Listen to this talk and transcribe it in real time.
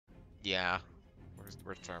Yeah.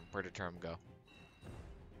 Where did term go?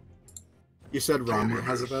 You said Romney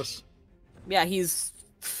has Abyss? Yeah, he's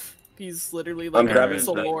literally I'm like grabbing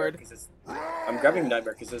a lord.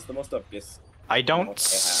 Nightmare because it's the most Abyss. I don't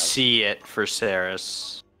see it for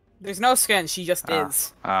Saris. There's no skin, she just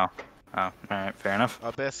is. Oh, alright, fair enough.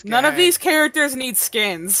 Abyss. None of these characters need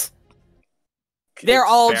skins. They're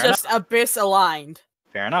all just Abyss aligned.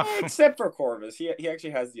 Fair enough. Except for Corvus. He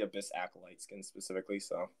actually has the Abyss Acolyte skin specifically,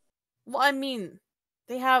 so. Well, I mean,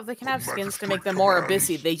 they can have skins to make them more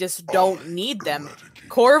Abyssy. They just don't need them.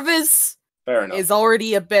 Corvus is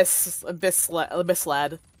already Abyss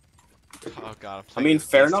lad. Oh god. I mean,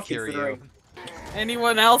 fair enough considering.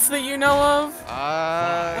 Anyone else that you know of?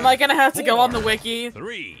 Am I gonna have to go on the wiki?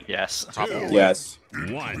 3. Yes. Yes.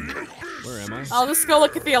 1. Where am I? I'll just go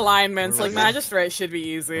look at the alignments. Like, Magistrate should be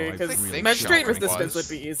easy, because Magistrate Shaolin resistance was.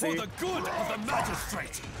 would be easy. For the good of the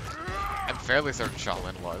magistrate. I'm fairly certain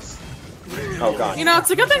Shaolin was. Oh god. You know,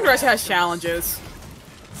 it's a good thing Rush has challenges.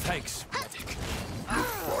 Thanks.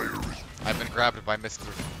 I've been grabbed by Mr.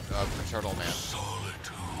 Turtle Man.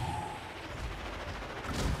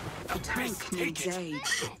 The tank needs aid.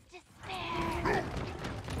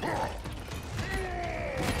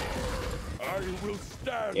 I will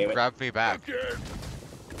stand. Damn it. Grabbed me back.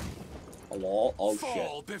 Oh shit.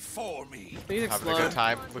 Fall before me. Please Having a explode. good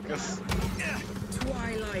time, Lucas.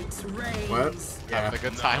 Twilight's rays. What? Having a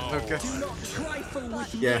good time, Lucas. Do not trifle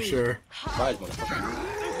with Yeah, me. sure. Surprise, motherfucker.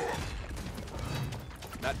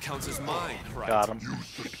 That counts as mine, right? Got him.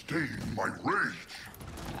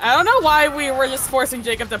 I don't know why we were just forcing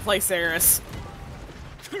Jacob to play Saris.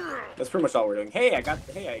 That's pretty much all we're doing. Hey, I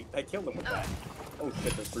killed him with that. Oh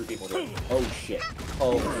shit, there's 3 people doing it. Oh shit.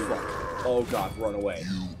 Oh fuck. Oh god, run away.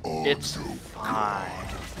 It's fine.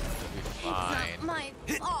 It'll be fine. My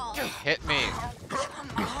fault. Hit me.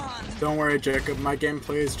 Don't worry, Jacob. My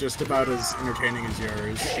gameplay is just about as entertaining as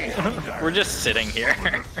yours. We're just sitting here.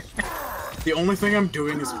 The only thing I'm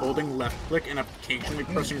doing is holding left click and occasionally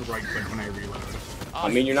pressing right click when I reload. I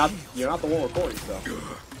mean, you're not the one recording, so.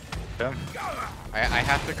 Yeah. I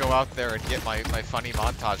have to go out there and get my funny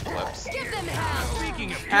montage clips. Give them hell.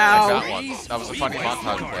 Speaking of Like that Ow. one. That was a funny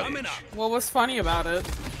montage clip. What was funny about it?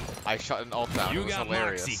 I shut an ult down. It You was got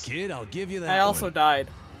hilarious. Moxie, kid. I'll give you that. I also died.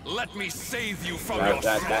 Let me save you from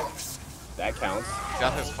That counts.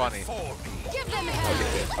 Death is funny. Give them hell.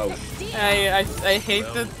 Oh. I hate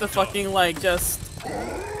the fucking, like, just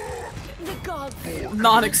The gods.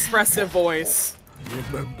 non-expressive voice.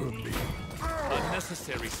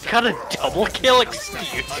 Unnecessary Got a double kill,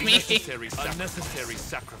 excuse me. Unnecessary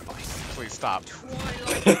sacrifice. Please stop.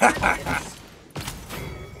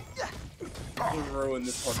 Ruin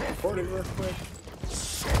this fucking recording real quick.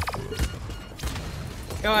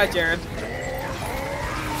 Go ahead, Jared.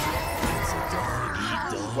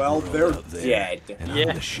 Well, they're dead.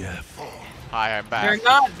 Yeah. The chef. Hi, I'm back. You're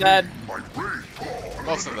not dead.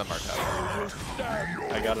 Most of them are dead.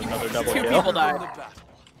 I got another double 2 kill. people died.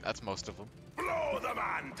 That's most of them. Blow the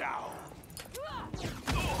man down.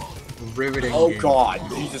 Riveting. Oh game. god,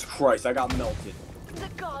 Jesus Christ, I got melted. The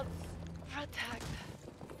gods protect.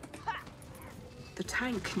 The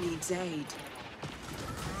tank needs aid.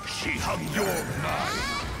 She hung your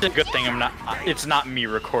knife. It's a good thing it's not me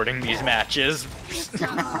recording these matches.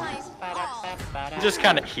 Just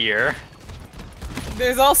kind of here.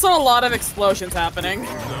 There's also a lot of explosions happening.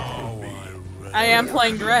 I am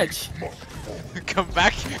playing Dredge. Come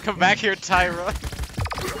back here, Tyra.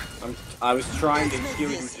 I was trying to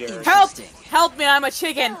kill you, Jared. Help! Help me, I'm a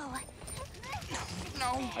chicken!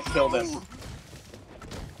 I killed him.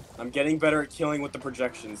 I'm getting better at killing with the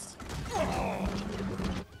projections.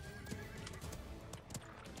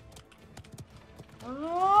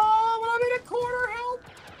 Oh, I'm in a corner, help!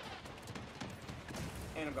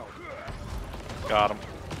 And I'm going. Got him.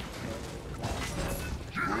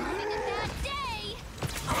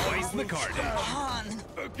 Twice the carnage.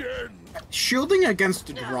 Again. Shielding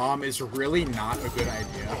against Drom is really not a good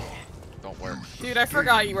idea. Don't work. Dude, I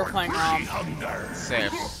forgot you were playing Rom.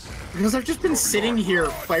 Same. Because I've just been sitting here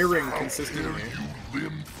firing consistently.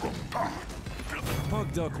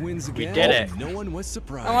 Pug Duck wins again. did it. No one was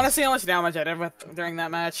surprised. I want to see how much damage I did during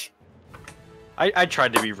that match. I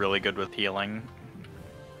tried to be really good with healing.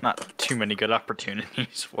 Not too many good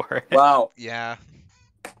opportunities for it. Wow. Yeah.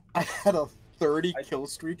 I had a 30 kill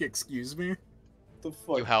streak, excuse me? The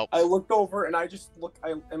fuck? You helped. I looked over and I just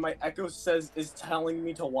and my echo is telling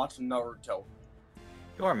me to watch Naruto.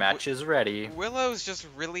 Your match is ready. Willow's just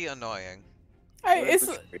really annoying. Is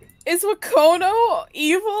Wakono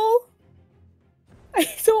evil? I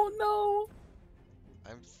don't know.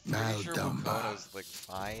 I'm pretty sure Wakono's like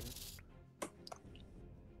fine.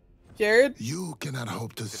 Jared? You cannot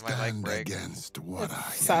hope to Did my mic stand break? against what I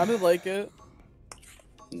Sounded like it.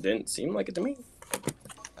 Didn't seem like it to me.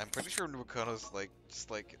 I'm pretty sure Nukono's like, just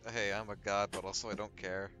like, hey, I'm a god, but also I don't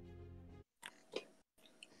care.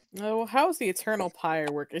 Oh, how's the Eternal Pyre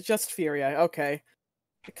work? It's just Furia. Okay.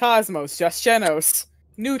 The Cosmos, just Genos.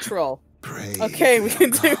 Neutral. praise. Okay, we can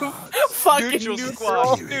do fucking Neutral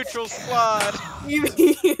neutral. squad! Neutral squad!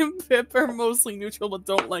 Me and Pip are mostly neutral, but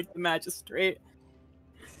don't like the Magistrate.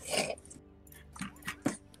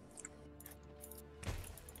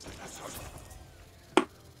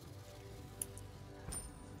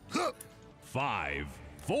 Five,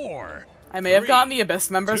 four. I may have gotten the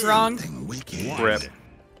Abyss members wrong. Rip.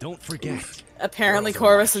 Don't forget. Apparently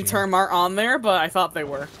Corvus and Term aren't on there, but I thought they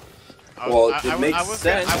were. Well, it makes I was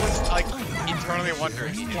sense. I was like internally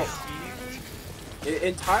wondering. It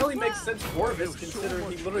entirely makes sense for this,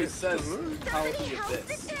 considering he literally says Paladins of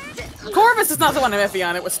this. Corvus is not the one I'm iffy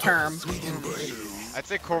on, it was Term. I'd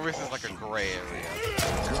say Corvus is like a gray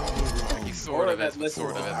area. He sort of is, but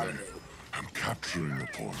sort of isn't. I'm capturing the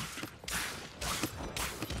point.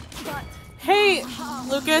 Hey,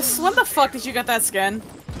 Lucas, when the fuck did you get that skin?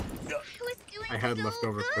 I had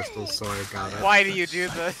leftover crystals, so I got it. Why do you do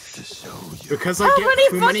this? Because I How get many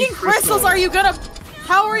too fucking many crystals are you gonna...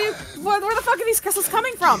 How are you... Where the fuck are these crystals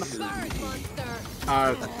coming from? When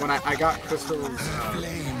I got crystals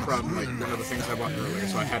from like one of the things I bought earlier,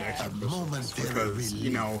 so I had extra crystals because do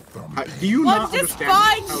you Well, not just understand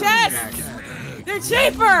buy how chests! Jack- They're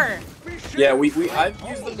cheaper! Yeah, I've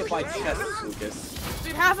used them to buy chests, Lucas.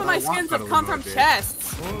 Dude, half of my I want skins have cuddly come from emoji.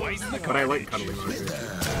 chests. But I like cuddly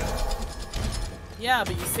emoji. Yeah,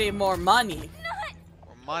 but you save more money.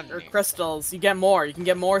 More money. Or crystals. You get more. You can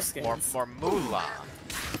get more skins. More moolah.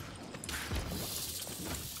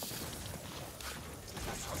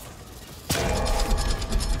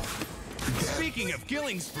 Speaking of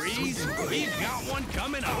killing sprees, we've got one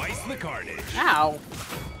coming up. Twice the carnage. Ow.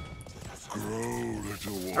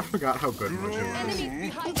 I forgot how good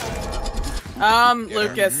emoji was.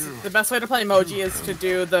 Lucas, the best way to play emoji is to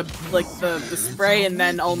do the spray and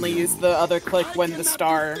then only use the other click when the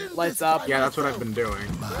star lights up. Yeah, that's what I've been doing.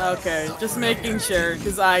 Okay, just making sure,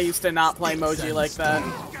 because I used to not play emoji like that.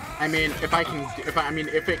 I mean, if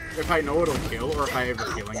I know it'll kill, or if I have a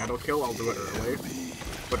feeling it'll kill, I'll do it early.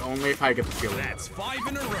 But only if I get the feeling. That's 5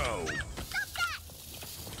 in a row.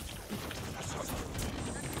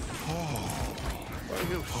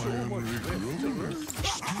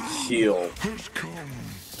 Heal.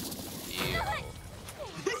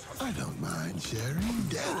 I don't mind sharing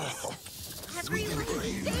death. Sweet and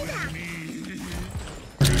brave.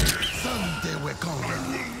 Someday we're gonna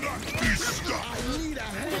need a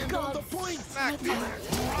hand on the point.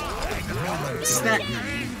 Snack.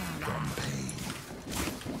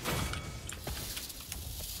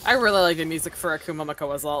 I really like the music for Akuma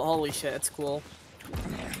Mako as well. Holy shit, it's cool.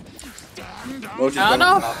 Moji's I don't going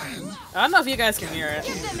know. top. I don't know if you guys can hear it.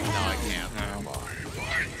 No, I can't.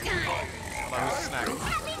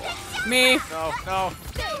 Me. No.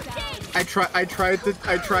 I tried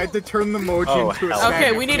to turn the Moji Oh, into a hell. snack.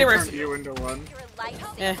 Okay, we need to turn you into one.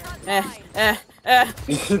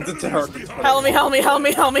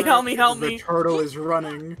 Help me. The turtle is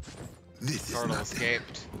running. This is Turtle not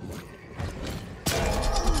escaped.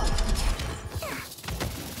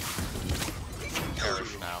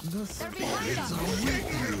 Perish now.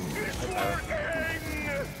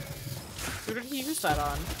 Who did he use that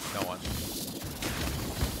on? No one.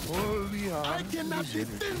 I cannot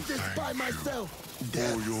defend this by myself.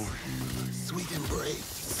 Death. Sweet and brave.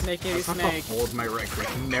 Snakey I snake. hold my right click.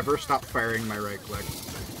 Never stop firing my right click.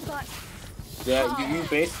 Yeah, you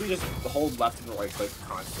basically just hold left and right click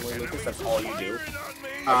constantly, Lucas. That's all you do.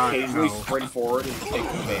 Occasionally no. sprint forward and take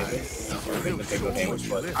the damage. It's easier than to take the damage,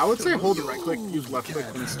 but I would say hold right click, use left click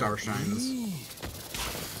when star shines.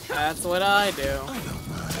 That's what I do.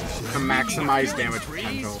 To maximize damage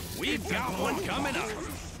potential. We've got one coming up.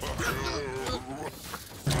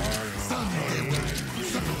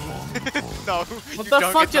 No, What the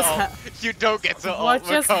fuck just you don't get to ult What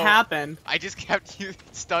just Mako. happened? I just kept you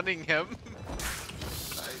stunning him.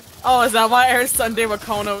 Oh, is that why I heard Sunday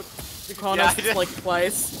Wakono Yeah, I did. like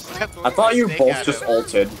twice? I thought you both just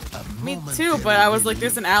ulted. Me too, but I was like,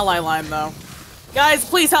 there's an ally line though. Guys,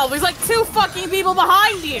 please help! There's like 2 fucking people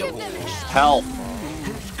behind you! Help.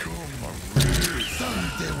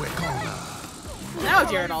 Now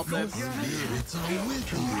Jared ulted.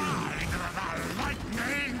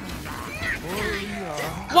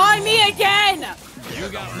 Why me again? You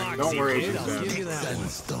got Moxie. Don't worry, kid. she's I'll dead. give you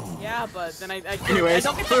that one. Yeah, but then I Anyways,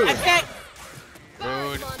 don't get food. I can't.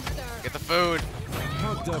 Food. Get the food.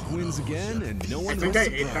 Duck Duck wins again, and no I one think was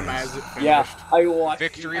I ate them surprised. as it finished. Yeah, I watched.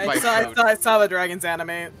 Victory I by saw, food. I saw the dragons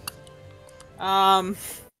animate. Oh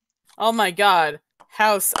my god.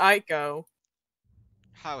 House Aiko.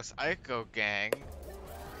 House Ico gang.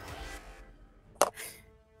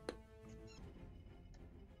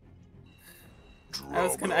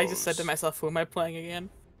 I just said to myself, who am I playing again?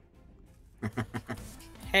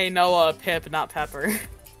 Hey Noah, Pip, not Pepper.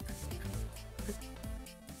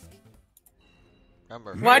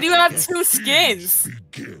 Remember. Why do you have 2 skins?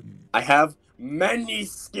 I have many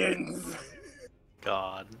skins.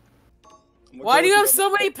 God. Why do you have so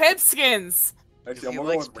many Pip skins? Actually, He I'm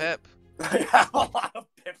likes going Pip. I have a lot of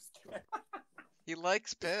Pip skins. He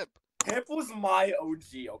likes Pip. Pip was my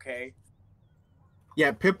OG, okay?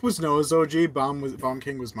 Yeah, Pip was Noah's OG, Bomb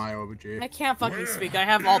King was my OG. I can't fucking speak. I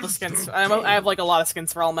have all the skins. I have like a lot of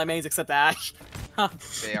skins for all my mains except Ash.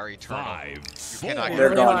 They are eternal. 5, You 4, cannot They're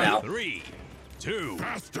get gone now. 3, 2,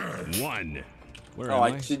 1. Where Oh, am I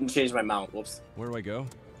I? didn't change my mount. Whoops. Where do I go?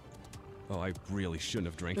 Oh, I really shouldn't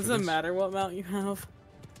have drank for Doesn't this. matter what mount you have.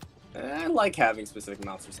 I like having specific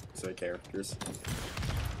mounts for specific characters.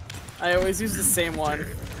 I always use the same one.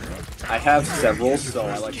 I have several, so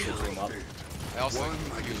I like switching them up. I also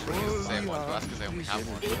usually use the same one, but that's because I only have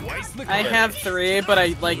one. Twice the I credit. have 3, but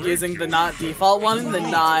I like using the not default one, the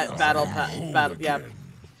not yeah,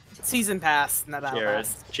 season pass, not battle Jared,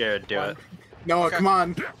 pass. Jared, do it. Noah, come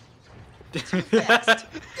on.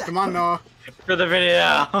 Come on, Noah. For the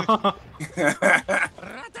video. What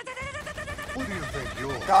do you think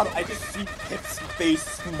you're? God, I just see Pip's face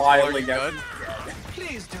smiling at me.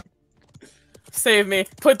 Save me!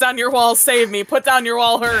 Put down your wall! Save me! Put down your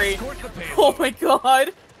wall! Hurry! Oh my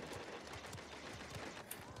god!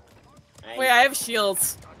 Wait, I have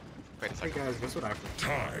shields. Wait a Hey second. guys, guess what I forgot?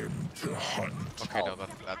 Time to hunt. Okay, no,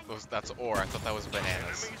 that's ore. I thought that was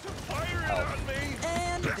bananas.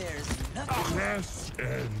 And there's nothing. Press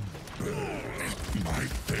and burn my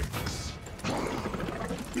things.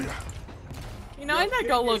 You know, I might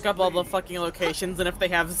go look up all the fucking locations and if they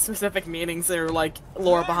have specific meanings or like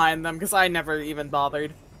lore behind them, because I never even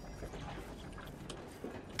bothered.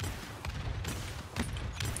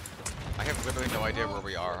 I have literally no idea where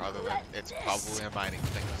we are, other than it's probably a mining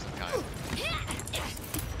thing of some kind.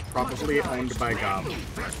 Probably owned by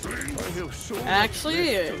goblins.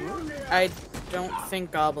 Actually, I don't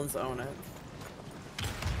think goblins own it.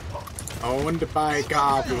 Owned by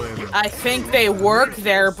goblins. I think they work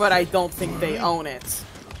there, but I don't think they own it.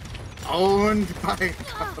 Owned by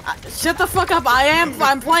goblins. Shut the fuck up!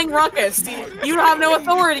 I'm playing Ruckus. You have no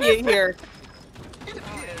authority here.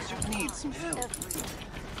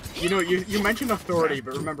 You know, you mentioned authority,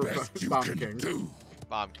 but remember Bomb King.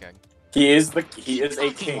 Bomb King. He is a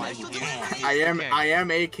king. I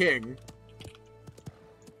am a king.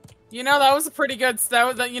 You know, that was a pretty good.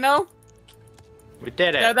 You know. We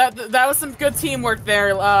did it. Yeah, that was some good teamwork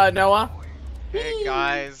there, Noah. Hey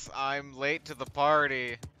guys, I'm late to the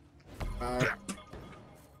party.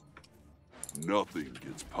 Nothing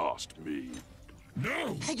gets past me.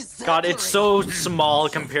 No. God, it's so small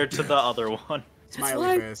compared to the other one.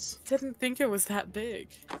 Smiley face. Didn't think it was that big.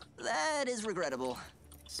 That is regrettable.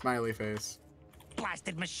 Smiley face.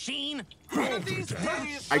 Blasted machine.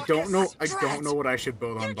 I don't know what I should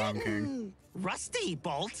build on Bomb King. Rusty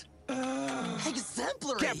bolt.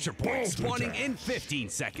 Exemplary. Capture point spawning in 15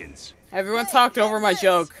 seconds. Everyone talked over my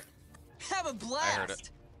joke. Have a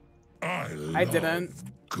blast. I heard it. I didn't.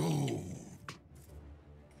 Gold.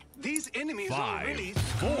 These enemies 5,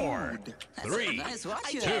 4, 3, Nice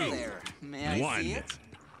watch you have there. May I 1. see it?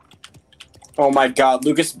 Oh my god,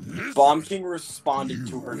 Lucas, Bomb King responded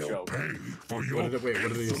to her joke. What did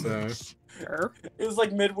he say? Sure. It was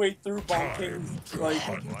like midway through Bomb King's, like,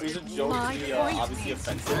 there's a joke to be obviously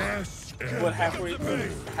offensive. But halfway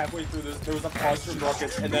through this, there was a pause from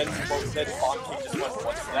Ruckus, and then Bomb King just went,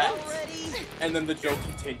 "What's that?" And then the joke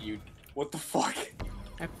continued. What the fuck?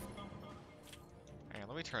 Hang on,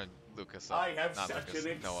 let me turn Lucas up. I have Not such Lucas,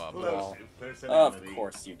 an Noah up. explosive Of personality.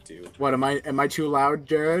 course you do. What am I too loud,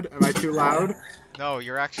 Jared? Am I too loud? No,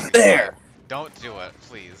 you're actually There! Don't do it,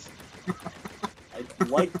 please. I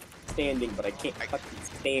like standing, but I can't fucking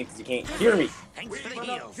stand because you can't hear me. Thanks for the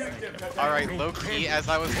heals. Alright, low-key, as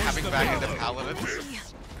I was coming back into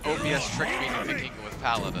Paladins, OBS tricked me into thinking it was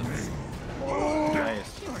Paladins.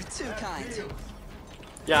 Nice. You're too kind.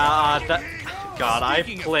 Yeah, God, I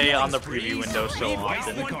play on the preview window so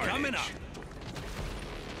often. Coming up.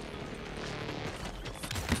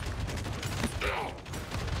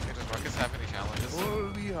 Hey, does Ruckus have any challenges?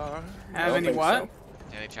 Have any what?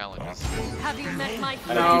 Any challenges? Have you met my I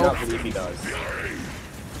friend? do not believe he does.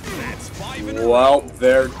 That's 5 in a Well,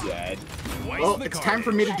 they're dead. Well, it's time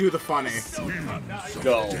for me to do the funny.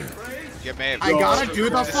 Go. You may have I gotta do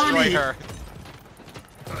the destroy funny. her.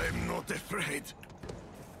 I'm not afraid.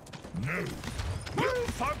 No.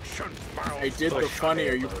 Malfunction. I did the funny.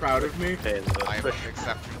 Are you proud of me? I am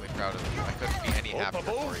exceptionally proud of you. I couldn't be any happier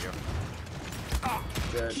for you.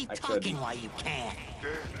 Good. Keep I talking could. while you can.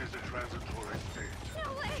 Death is a transitory state.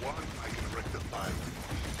 One I can rectify.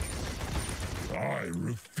 I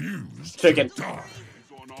refuse Chicken. to die.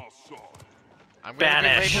 I'm gonna be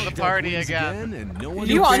late Banish. to the party again. And no one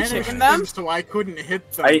You banished unchicken them? so I couldn't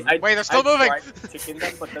hit them. Wait, they're still moving. I tried to chicken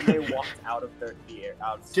them, but then they walked out of the air.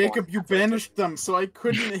 Out of spawn. Jacob, you banished them, so I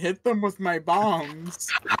couldn't hit them with my bombs.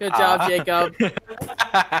 Good job, Jacob.